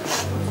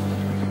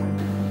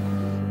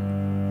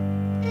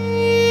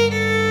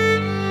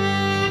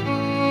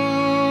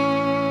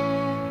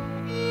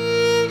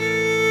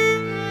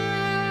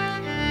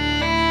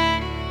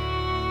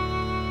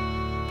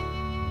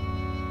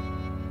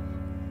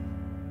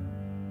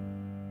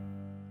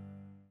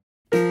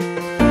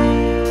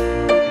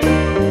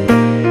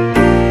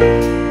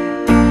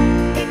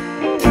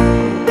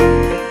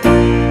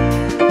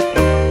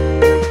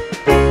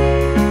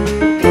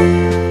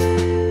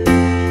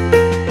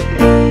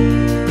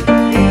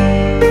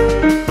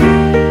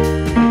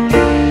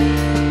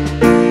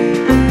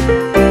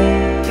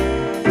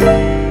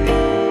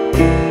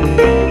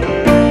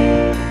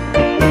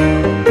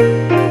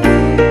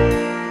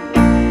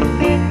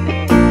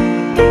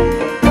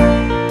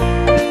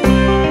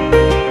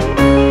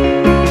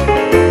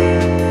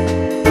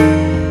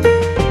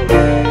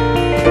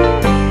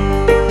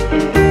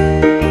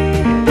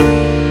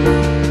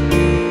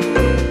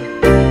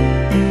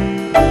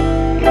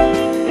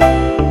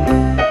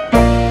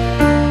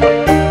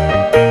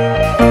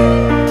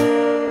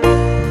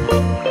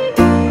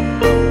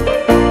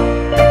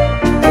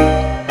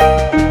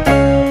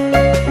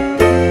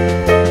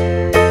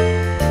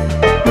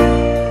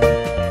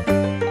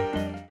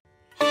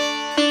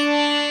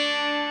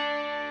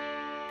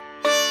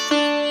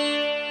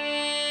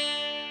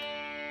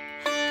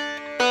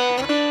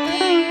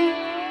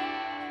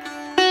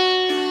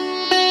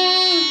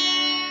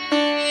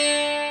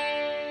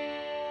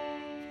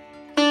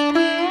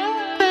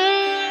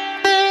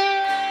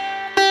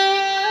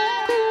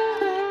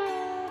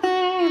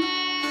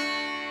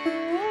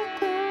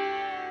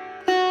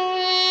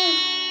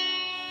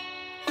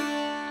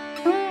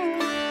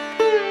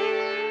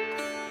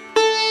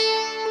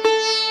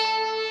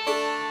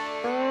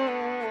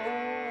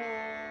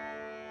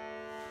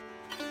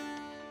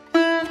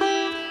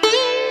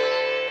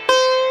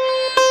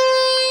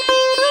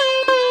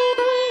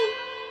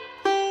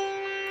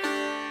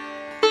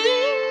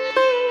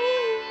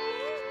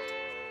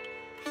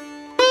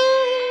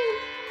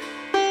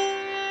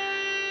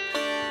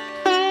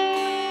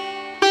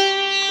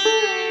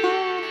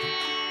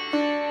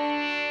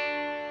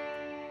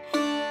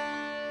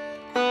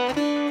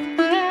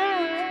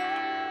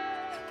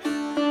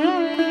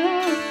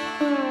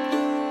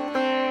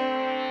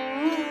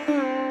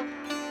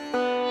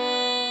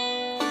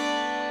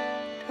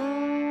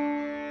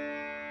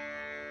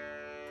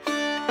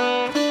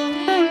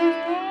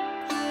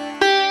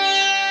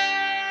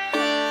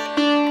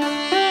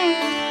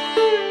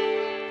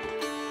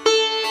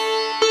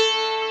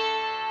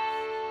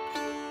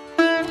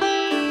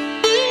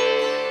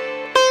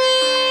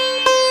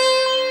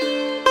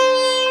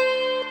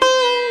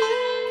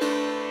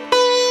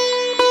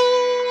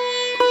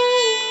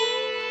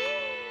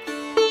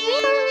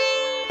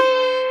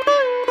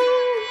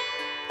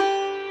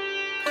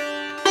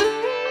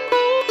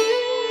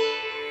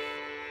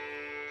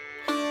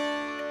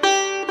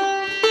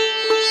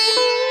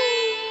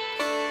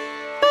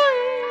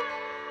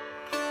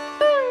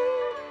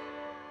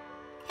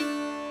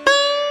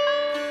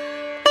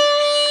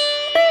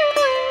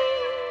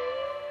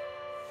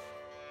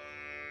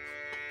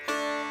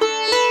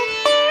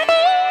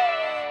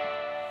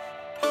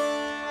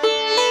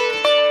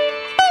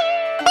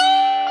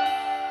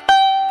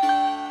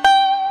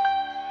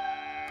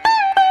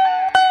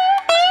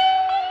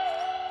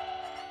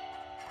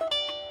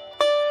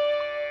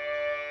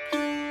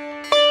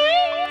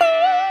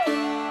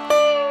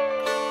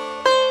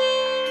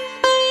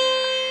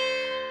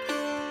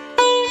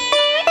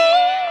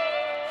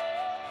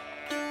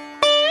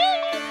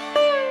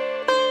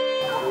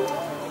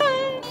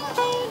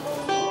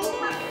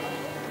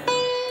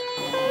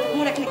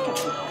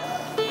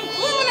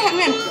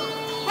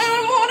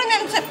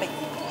 ম্যাম সাহেব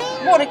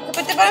বড় একটু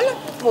পেতে পারে না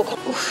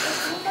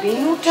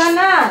বেনুটা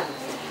না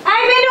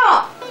আই বেনু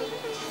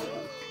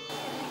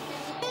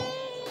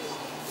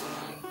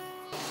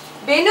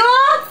বেনু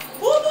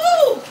বুবু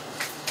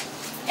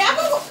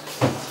যাবো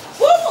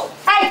বুবু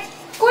এই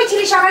কই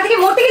ছিলি সকাল থেকে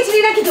মরতে গেছিলি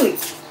নাকি তুই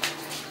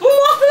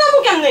মরতে যাবো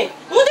কেমনে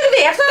মুই দেখি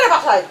হেড স্যারের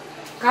বাসায়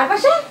কার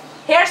বাসায়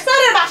হেড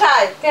স্যারের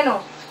বাসায় কেন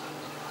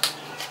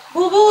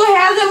বুবু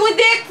হ্যাঁ যে মুই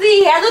দেখছি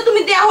হ্যাঁ যে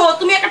তুমি দেখো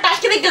তুমি একটা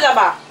টাস্কে দেখতে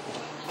যাবা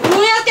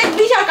মুই আজকে এক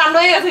বিশাল কাণ্ড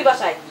হয়ে গেছে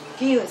বাসায়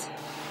কি হয়েছে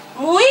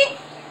মুই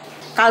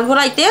কাল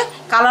ঘোরাইতে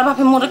কালার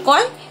বাপে মোরে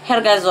কয় হের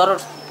গায়ে জ্বর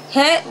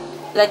হে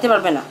যাইতে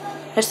পারবে না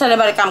হেড স্যারের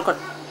বাড়ি কাম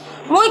করতে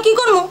মুই কি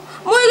করবো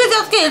মুই গেছি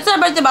আজকে হেড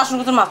স্যারের বাড়িতে বাসন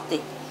কোতর মারতে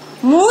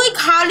মুই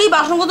খালি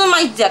বাসন কোতর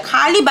মাইজা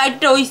খালি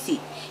বাইরটা হইছি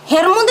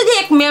হের মধ্যে যে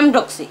এক ম্যাম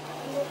ঢুকছে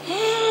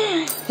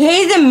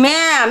এই যে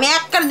ম্যাম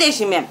একবার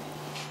দেশি ম্যাম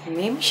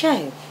মেম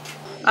সাহেব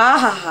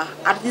আহা হা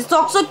আর যে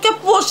চকচকে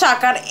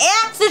পোশাক আর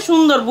এক সে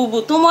সুন্দর বুবু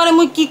তোমারে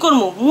মুই কি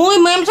করবো মুই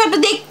ম্যাম সাহেবটা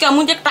দেখা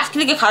মুই যে টাস্কি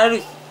লেগে খাড়া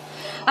রইছি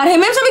আর হে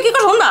ম্যাম সাহেব কি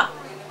করছো না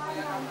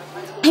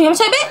ম্যাম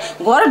সাহেবে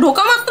ঘরে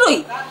ঢোকা মাত্রই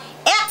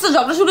একশো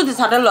ঝগড়া শুরু হচ্ছে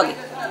সারের লগে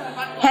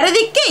হেরে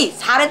দিককেই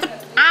সারে তো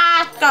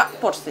আটকা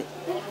পড়ছে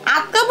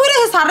আটকা পড়ে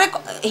হে সারে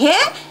হে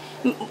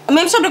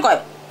ম্যাম সাহেবটা কয়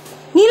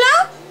নীলা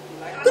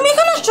তুমি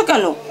এখানে আসছো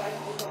কেন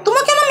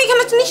তোমাকে কেন আমি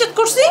এখানে নিষেধ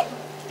করছি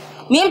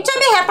ম্যাম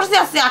সাহেবে হ্যাঁ পাশে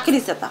আসছে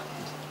আখেরি সেতা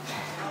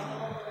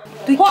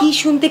তুই কি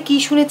শুনতে কি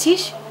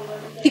শুনেছিস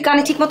তুই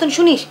কানে ঠিক মতন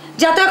শুনিস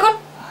যা তো এখন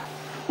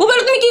বুবেল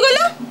তুমি কি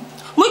কইলা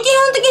মুই কি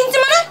হতে কিনছি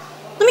মানে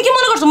তুমি কি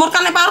মনে করছো মোর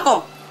কানে পাওয়ার কম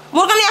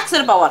মোর কানে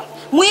এক্সের পাওয়ার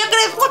মুই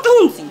একরে কত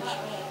শুনছি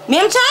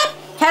ম্যাম সাহেব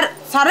হ্যাঁ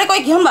স্যারে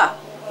কয় কি হনবা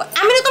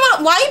আমি না তোমার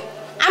ওয়াইফ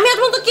আমি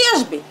এখন তো কে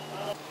আসবে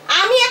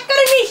আমি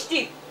একবারে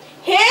নিশ্চিত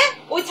হে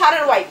ওই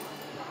স্যারের ওয়াইফ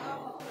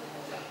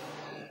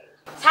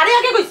স্যারে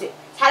আগে কইছে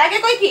স্যার আগে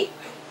কয় কি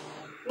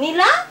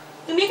নীলা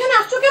তুমি এখানে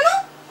আসছো কেন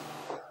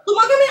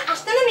তোমাকে আমি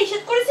আসতে না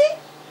নিষেধ করেছি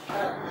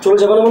চলে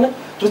যাবে না মানে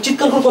তুমি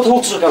চিৎকার করে কথা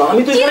বলছো কেন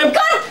আমি তো এখানে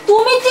চিৎকার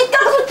তুমি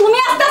চিৎকার করছো তুমি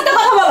আস্তে আস্তে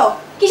কথা বলো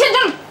কিসের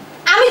জন্য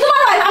আমি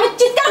তোমার ভাই আমি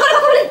চিৎকার করে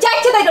কথা বলে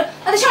যাইছে তাই তো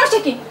তাতে সমস্যা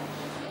কি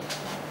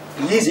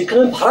প্লিজ এখানে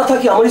আমি ভাড়া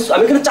থাকি আমি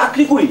এখানে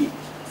চাকরি করি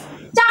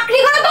চাকরি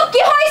করে তো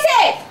কি হয়েছে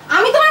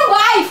আমি তোমার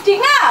ওয়াইফ ঠিক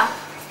না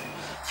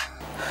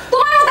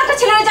তোমার মতো একটা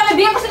ছেলে যে আমি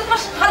বিয়ে করছি তোমার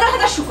হাজার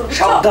হাজার শুকর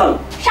সাবধান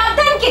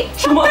সাবধান কি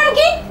সাবধান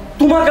কি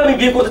তোমাকে আমি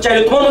বিয়ে করতে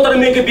চাইলে তোমার মতো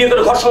মেয়েকে বিয়ে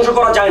করে ঘর সংসার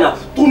করা যায় না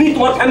তুমি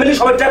তোমার ফ্যামিলি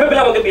সবাই ট্র্যাপে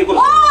ফেলে আমাকে বিয়ে করো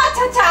ও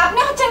আচ্ছা আচ্ছা আপনি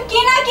হচ্ছেন কি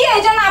না কি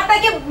এইজন্য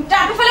আপনাকে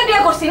ট্র্যাপে ফেলে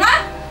বিয়ে করছি না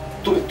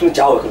তুমি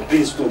যাও এখন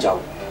প্লিজ তুমি যাও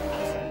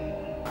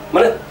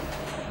মানে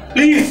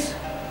প্লিজ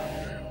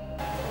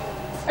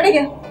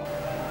এদিকে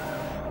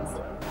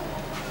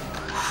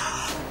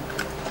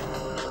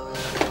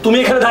তুমি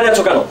এখানে দাঁড়িয়ে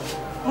আছো কেন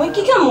মুই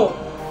কি খামু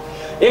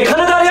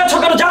এখানে দাঁড়িয়ে আছো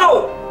কেন যাও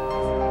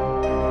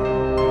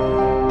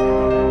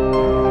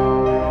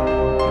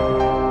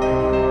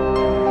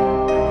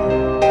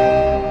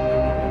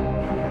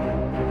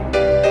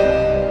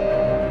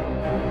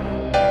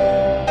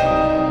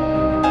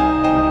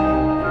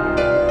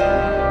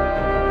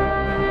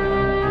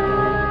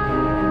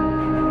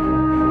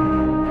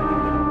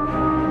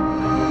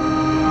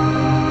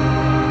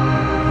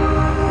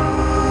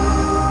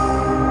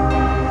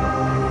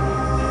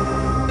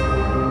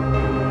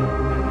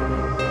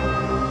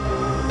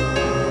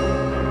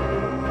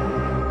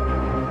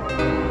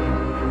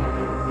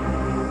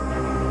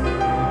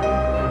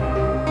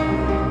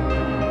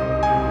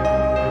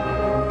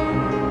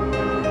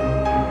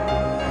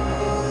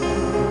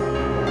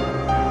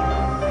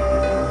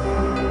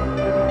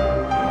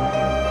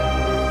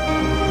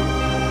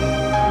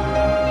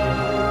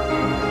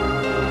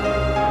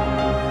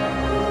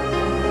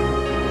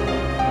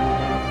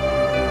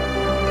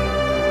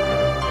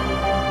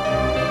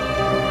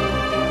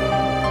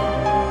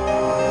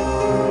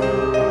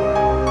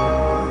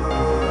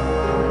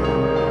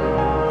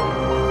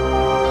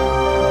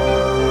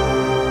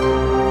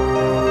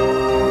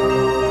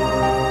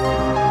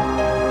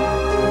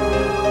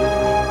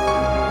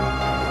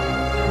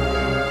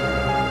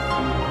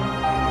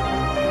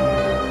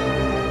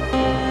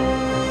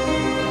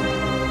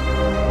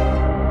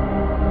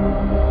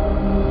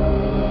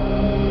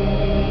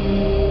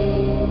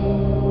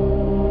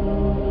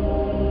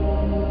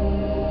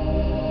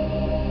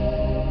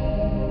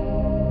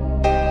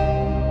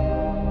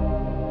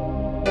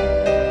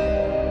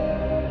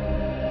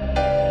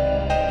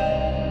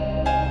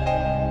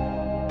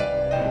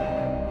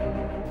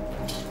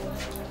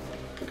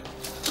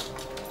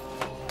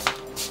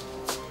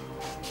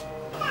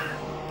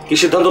কি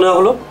সিদ্ধান্ত নেওয়া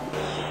হলো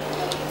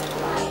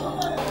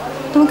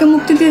তোমাকে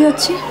মুক্তি দিয়ে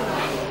যাচ্ছি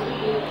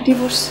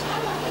ডিভোর্স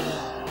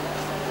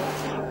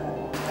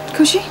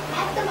খুশি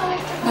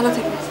ভালো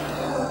থেকো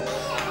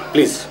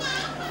প্লিজ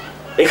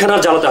এখানে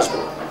আর জ্বালাতে আসবে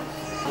না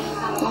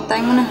তোমার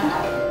তাই মনে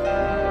হয়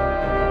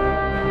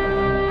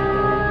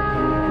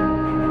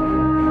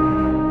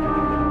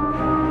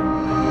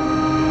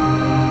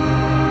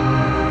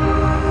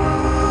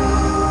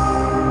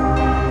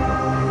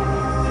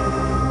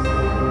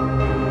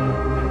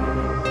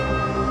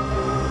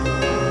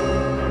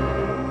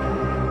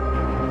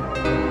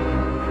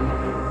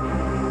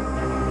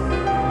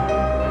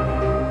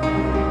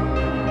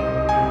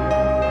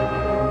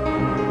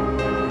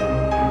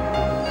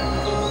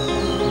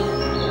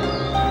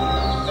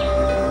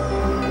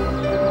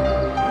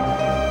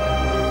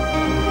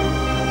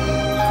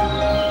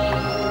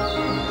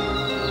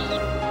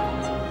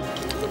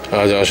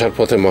আজ আসার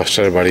পথে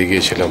মাস্টারের বাড়ি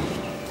গিয়েছিলাম।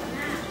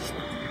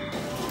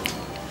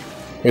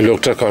 ওই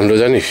লোকটার কাণ্ড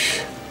জানিস?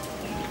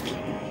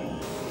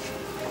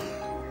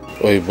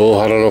 ওই বউ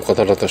হারানোর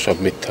কথাটা তো সব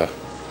মিথ্যা।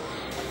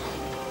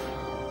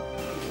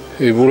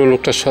 এই বুড়ো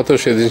লোকটার সাথেও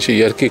সেদিন সে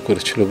ইয়ার্কি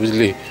করেছিল,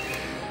 বুঝলি?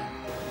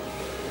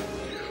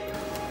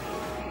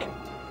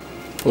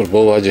 ওর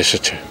বউ আজ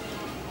এসেছে।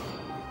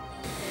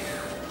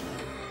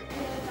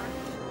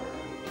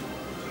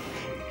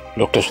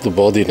 লোকটা শুধু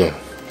বদই না,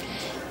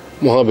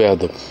 মহা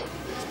বেয়াদব।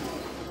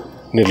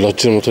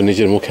 নির্লজ্জের মতো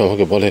নিজের মুখে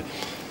আমাকে বলে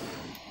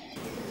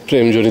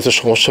প্রেমজনিত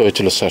সমস্যা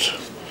হয়েছিল স্যার,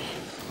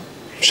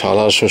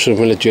 শালা আর শ্বশুর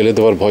মিলে জেলে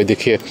দেওয়ার ভয়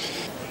দেখিয়ে।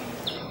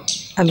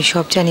 আমি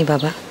সব জানি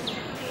বাবা,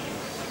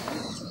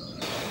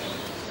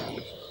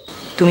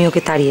 তুমি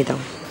ওকে তাড়িয়ে দাও।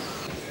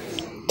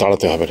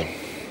 তাড়াতে হবে না,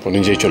 ও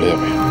নিজেই চলে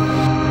যাবে।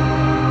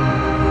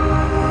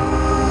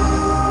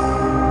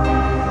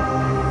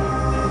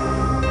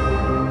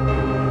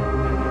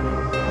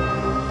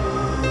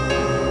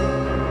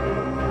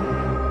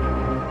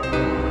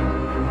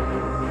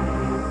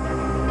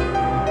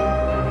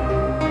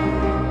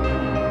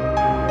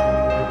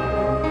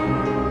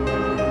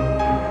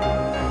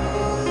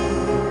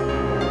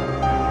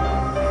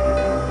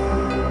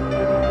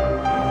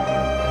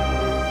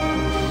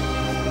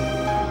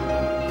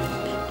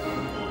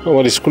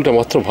 আমার স্কুলটা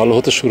মাত্র ভালো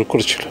হতে শুরু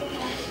করেছিল,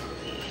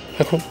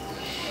 এখন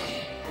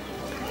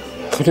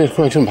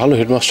এরকম একজন ভালো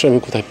হেডমাস্টার আমি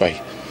কোথায় পাই?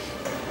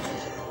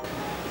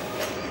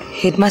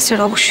 হেডমাস্টার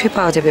অবশ্যই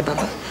পাওয়া যাবে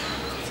বাবা,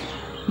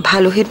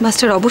 ভালো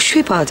হেডমাস্টার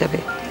অবশ্যই পাওয়া যাবে।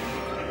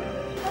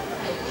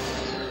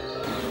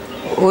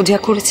 ও যা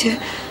করেছে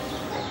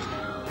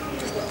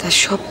তার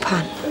সব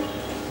ফান,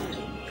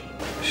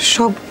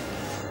 সব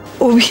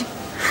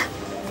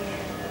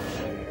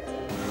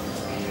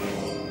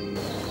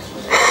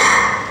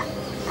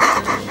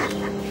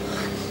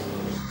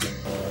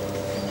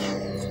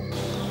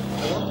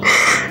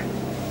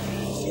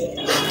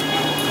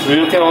তুই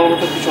ওকে আমার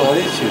মতো কিছু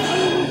হারিয়েছিস?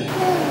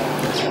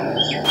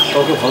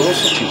 কাউকে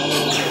ভালোবেসেছিস?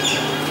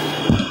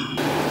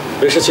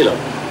 বেসেছিলাম,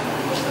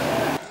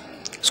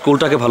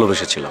 স্কুলটাকে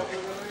ভালোবেসেছিলাম।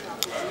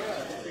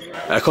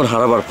 এখন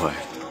হারাবার ভয়।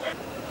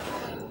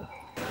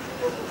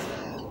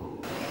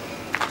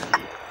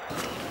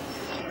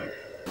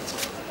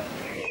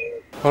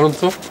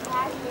 অনন্ত,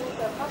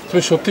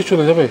 তুমি সত্যি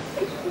চলে যাবে?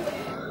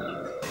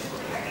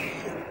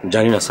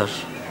 জানি না স্যার,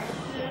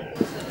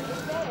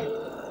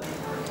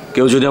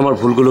 কেউ যদি আমার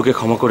ভুলগুলোকে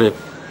ক্ষমা করে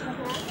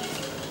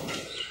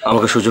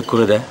আমাকে সুযোগ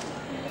করে দেয়,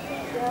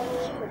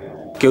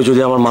 কেউ যদি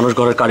আমার মানুষ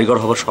ঘরের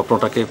কারিগর হবার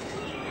স্বপ্নটাকে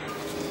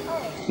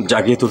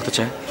জাগিয়ে তুলতে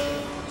চায়,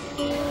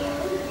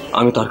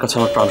 আমি তার কাছে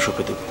আমার প্রাণ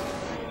সঁপে দেব।